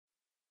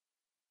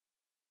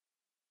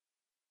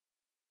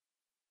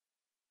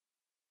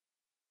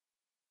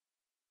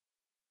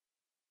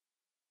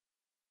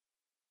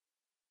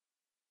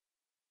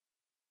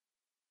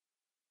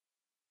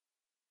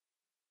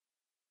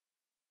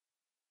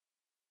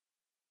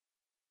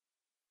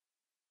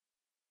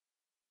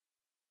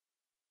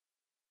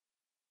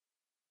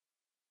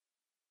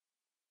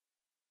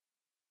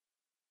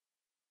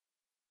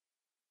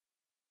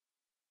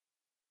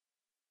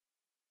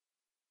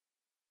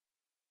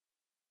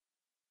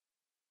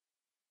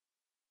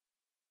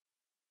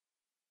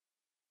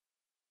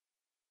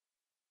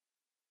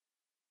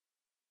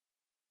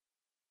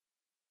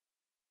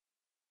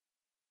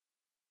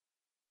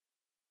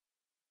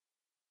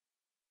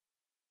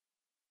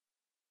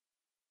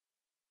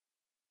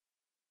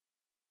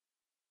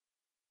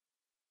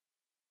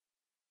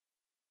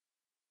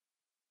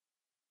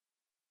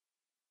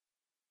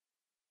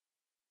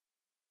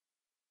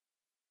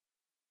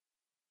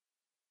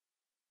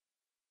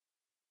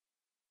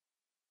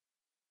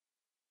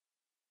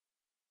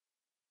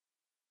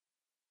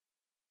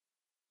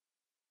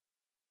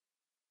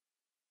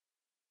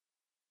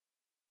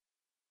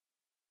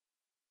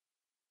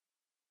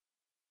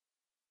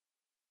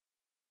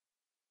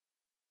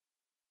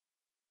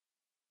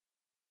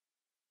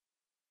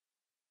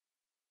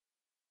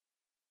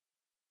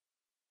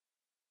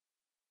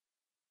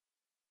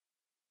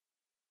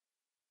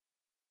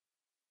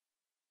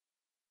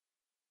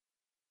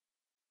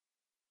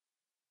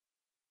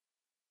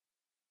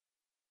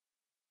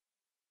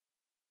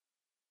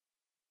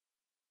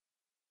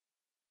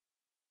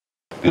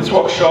This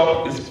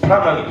workshop is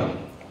primarily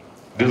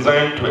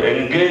designed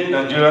to engage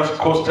Nigeria's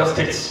coastal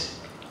states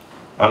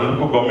and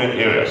local government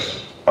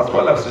areas, as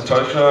well as the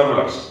traditional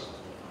rulers,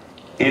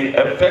 in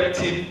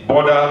effective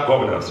border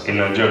governance in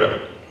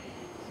Nigeria.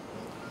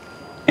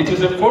 It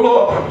is a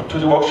follow-up to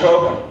the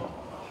workshop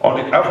on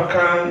the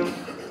African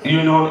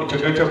Union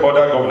Integrated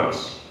Border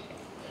Governance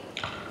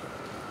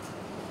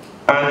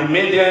and the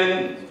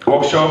Median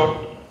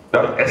workshop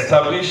that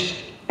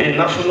established a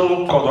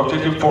national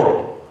consultative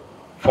forum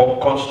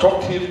for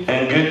constructive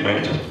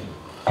engagement,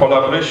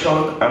 collaboration,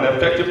 and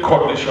effective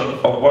coordination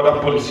of border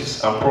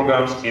policies and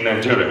programs in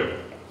Nigeria.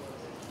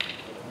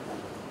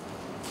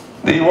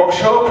 The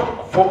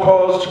workshop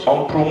focused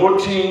on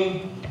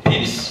promoting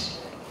peace,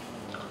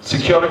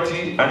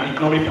 security, and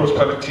economic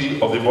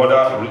prosperity of the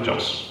border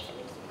regions.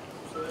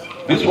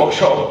 This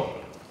workshop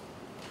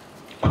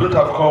couldn't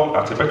have come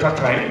at a better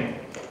time,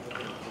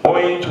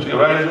 owing to the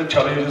rising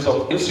challenges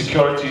of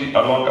insecurity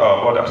along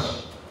our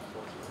borders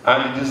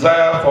and the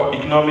desire for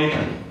economic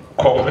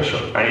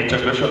cooperation and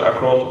integration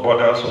across the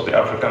borders of the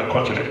African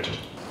continent.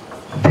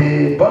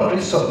 The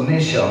boundaries of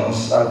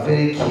nations are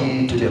very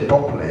key to the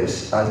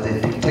populace as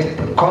they dictate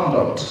the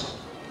conduct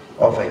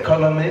of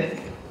economic,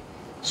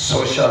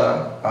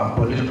 social, and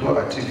political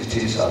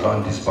activities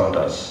along these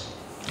borders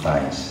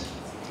lines.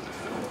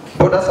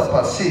 Borders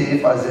are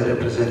perceived as a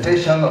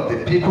representation of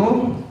the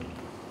people,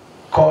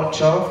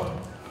 culture,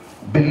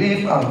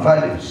 belief, and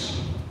values.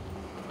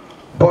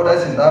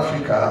 Borders in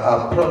Africa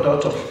are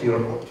product of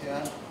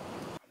European.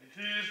 It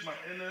is my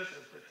earnest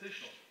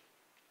expectation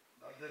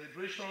that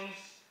deliberations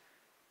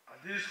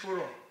at this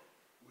forum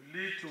will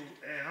lead to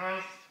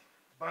enhanced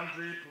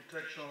boundary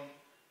protection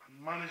and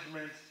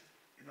management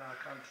in our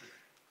country.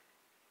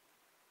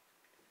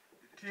 The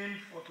theme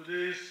for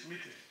today's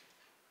meeting,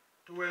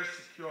 towards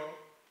secure,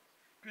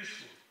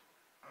 peaceful,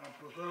 and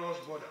prosperous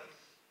borders,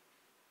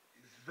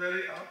 is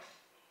very apt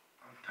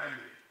and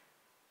timely.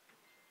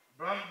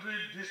 Boundary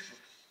disputes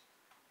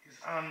is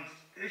an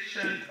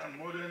ancient and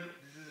modern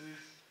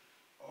disease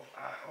of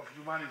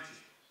humanity.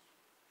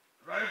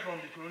 Right from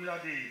the colonial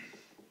days,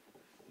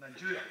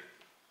 Nigeria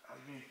has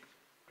been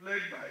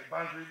plagued by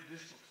boundary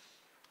disputes,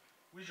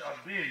 which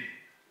have been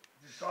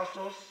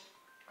disastrous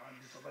and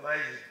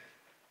destabilizing.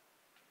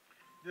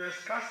 There is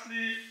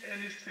scarcely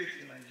any state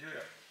in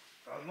Nigeria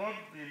that has not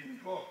been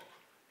involved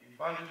in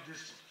boundary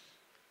disputes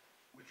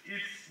with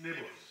its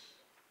neighbors,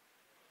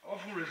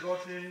 often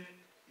resulting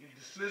in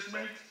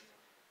displacement,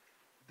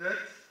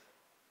 death,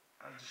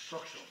 and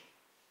destruction.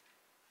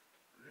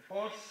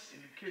 Reports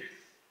indicate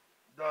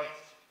that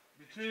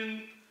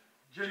between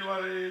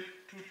January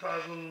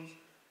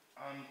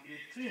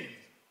 2018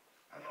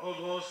 and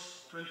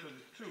August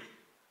 2022, a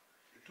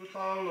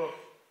total of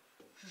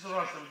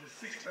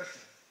 676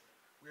 persons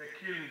were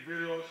killed in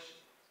various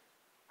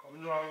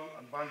communal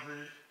and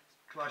boundary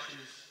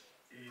clashes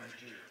in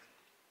Nigeria.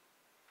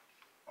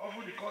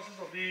 Often the causes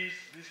of these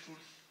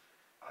disputes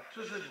are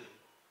traceable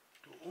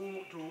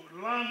to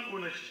land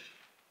ownership,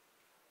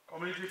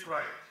 community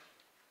pride,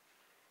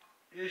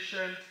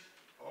 ancient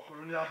or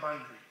colonial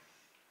boundaries,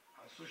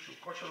 and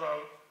socio-cultural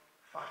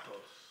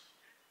factors.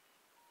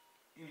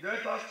 In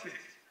Delta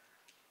State,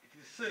 it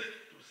is safe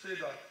to say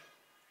that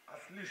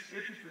at least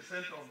 80%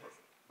 of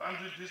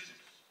boundary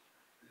disputes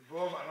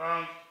revolve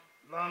around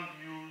land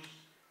use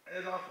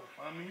either for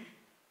farming,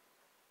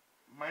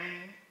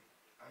 mining,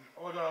 and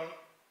other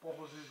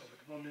purposes of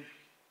economic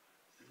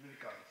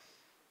significance.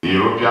 The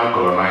European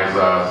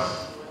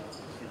colonizers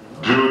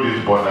drew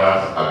these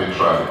borders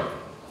arbitrarily,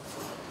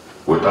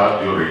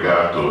 without due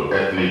regard to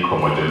ethnic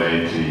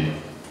homogeneity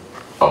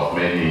of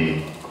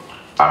many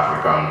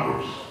African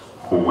groups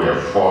who were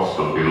forced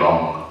to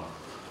belong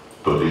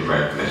to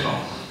different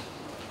nations.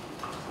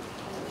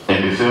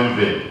 In the same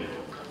vein,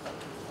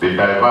 the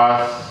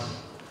diverse,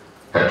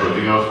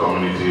 heterogeneous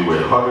community were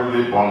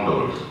hurriedly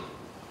bundled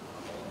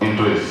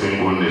into a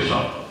single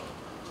nation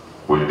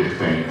with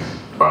distinct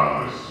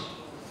boundaries.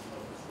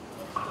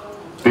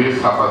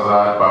 This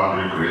haphazard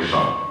boundary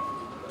creation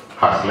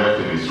has left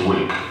in its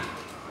wake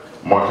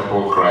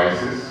multiple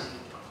crises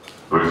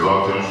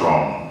resulting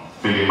from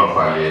feeling of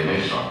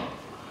alienation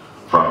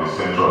from the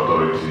central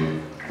authority,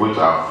 which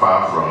are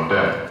far from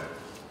them,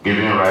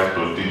 giving rise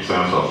to a deep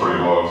sense of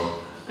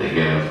revolt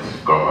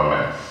against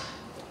governments.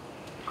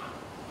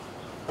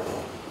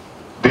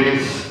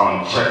 This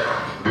unchecked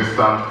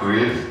distance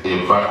creates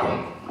a vacuum,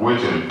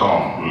 which in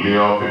turn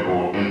lure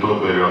people into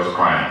various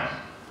crimes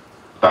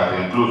that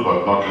include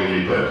but not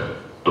limited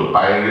to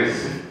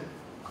piracy,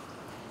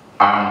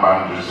 armed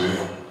banditry,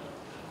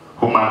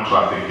 human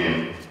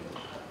trafficking,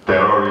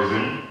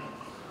 terrorism,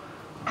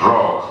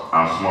 drugs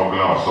and smuggling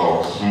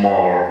of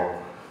small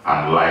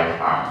and light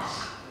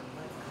arms.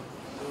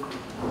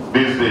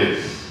 These days,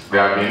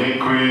 there have been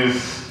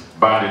increased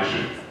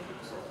banditry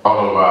all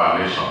over our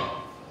nation,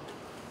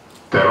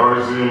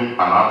 terrorism and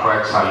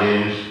outright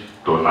challenge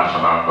to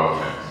national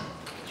government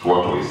is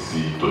what we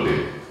see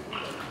today.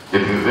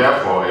 It is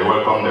therefore a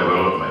welcome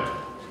development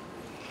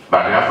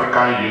that the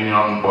African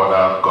Union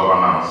Border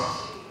Governance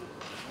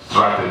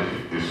Strategy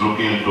is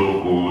looking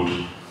into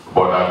good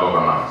border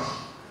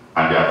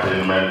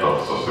achievement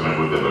of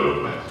sustainable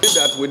development.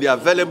 That with the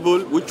available,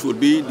 which would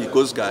be the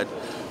Coast Guard,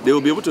 they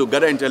will be able to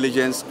gather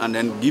intelligence and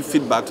then give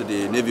feedback to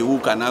the Navy, who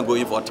can now go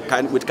in for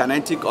with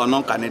kinetic or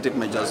non-kinetic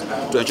measures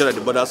to ensure that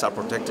the borders are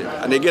protected.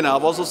 And again, I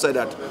have also said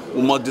that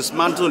we must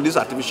dismantle these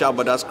artificial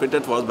borders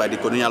created for us by the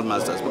colonial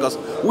masters, because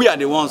we are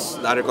the ones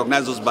that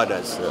recognize those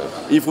borders.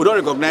 If we don't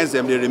recognize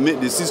them,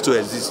 they cease to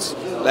exist.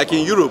 Like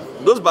in Europe,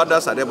 those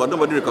borders are there, but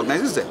nobody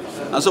recognizes them.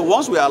 And so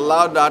once we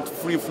allow that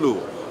free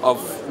flow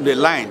of the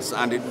lines,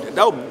 and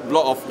that will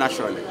blow off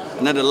naturally.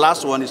 And then the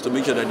last one is to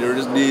make sure that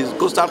the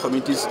coastal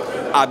communities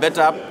are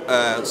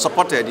better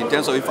supported in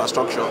terms of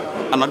infrastructure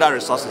and other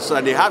resources, so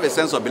that they have a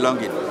sense of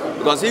belonging.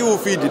 Because he who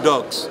feeds the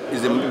dogs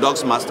is the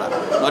dog's master,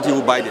 not he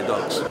who buys the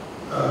dogs.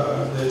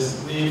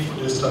 There's need for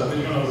the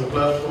establishment of a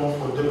platform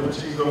for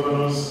deputy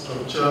governors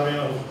or chairmen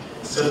of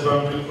state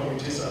boundary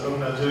committees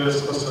along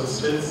Nigeria's coastal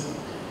states.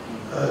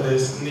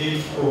 There's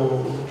need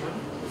for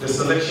the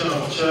selection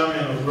of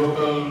chairmen of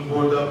local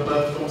border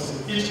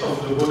platforms in each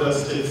of the border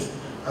states,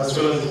 as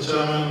well as the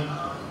chairman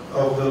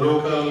of the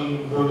local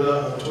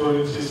border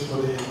authorities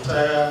for the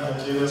entire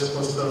Nigeria's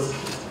coastal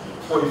states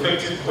for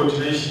effective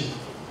coordination.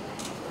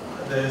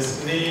 There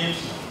is need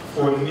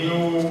for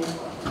the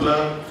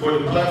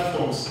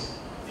platforms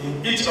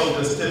in each of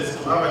the states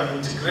to have an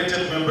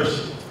integrated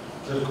membership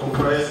that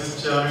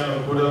comprises chairmen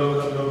of border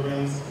local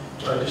governments,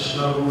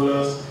 traditional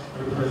rulers,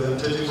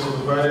 representatives of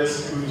the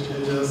various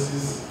security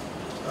agencies,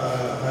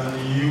 and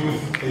the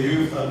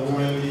youth and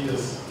women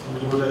leaders in the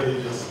border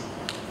areas.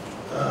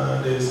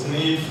 There is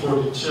need for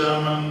the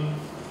chairman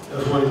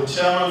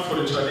for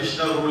the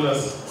traditional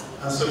rulers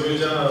and survey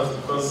generals,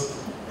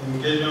 because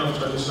engagement of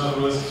traditional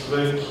rulers is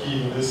very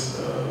key in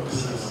this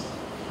business.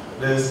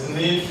 There is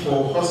need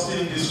for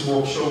hosting this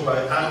workshop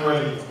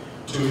annually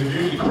to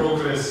review the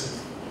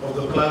progress of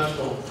the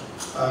platform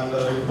and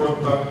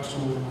report back to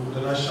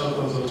the National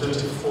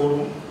Consultative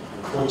Forum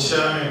for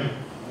chairmen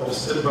of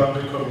state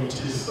boundary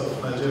committees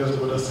of Nigeria's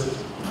border state,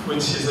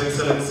 which His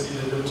Excellency,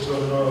 the Deputy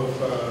Governor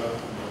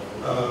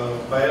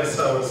of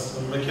Bayelsa, was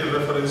making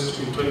reference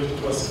to.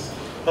 It was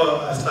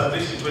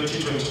established in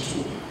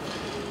 2022.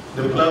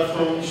 The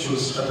platform should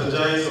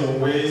strategize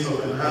on ways of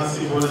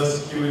enhancing border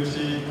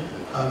security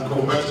and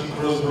combating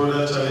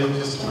cross-border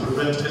challenges to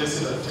prevent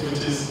illicit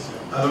activities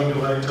along the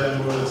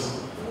maritime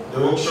borders. The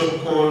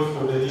workshop called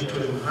for the need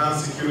to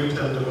enhance security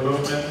and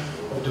development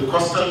of the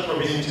coastal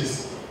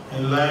communities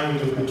in line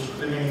with the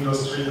Petroleum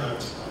Industry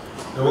Act.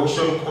 The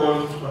workshop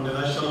called on the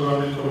National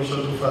Boundary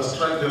Commission to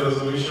fast-track the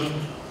resolution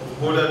of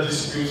border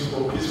disputes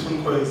for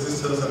peaceful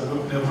coexistence and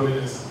good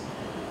neighborliness.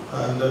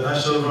 And the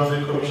National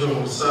Boundary Commission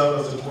will serve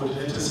as the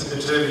coordinating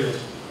secretariat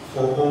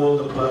for all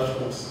the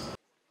platforms.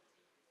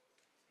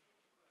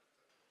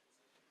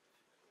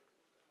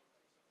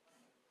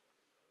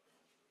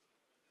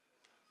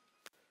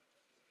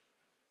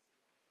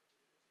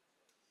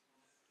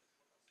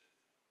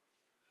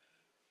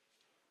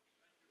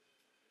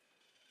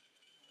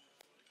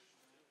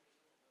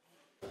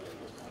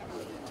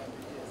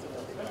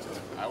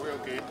 Are we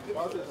okay?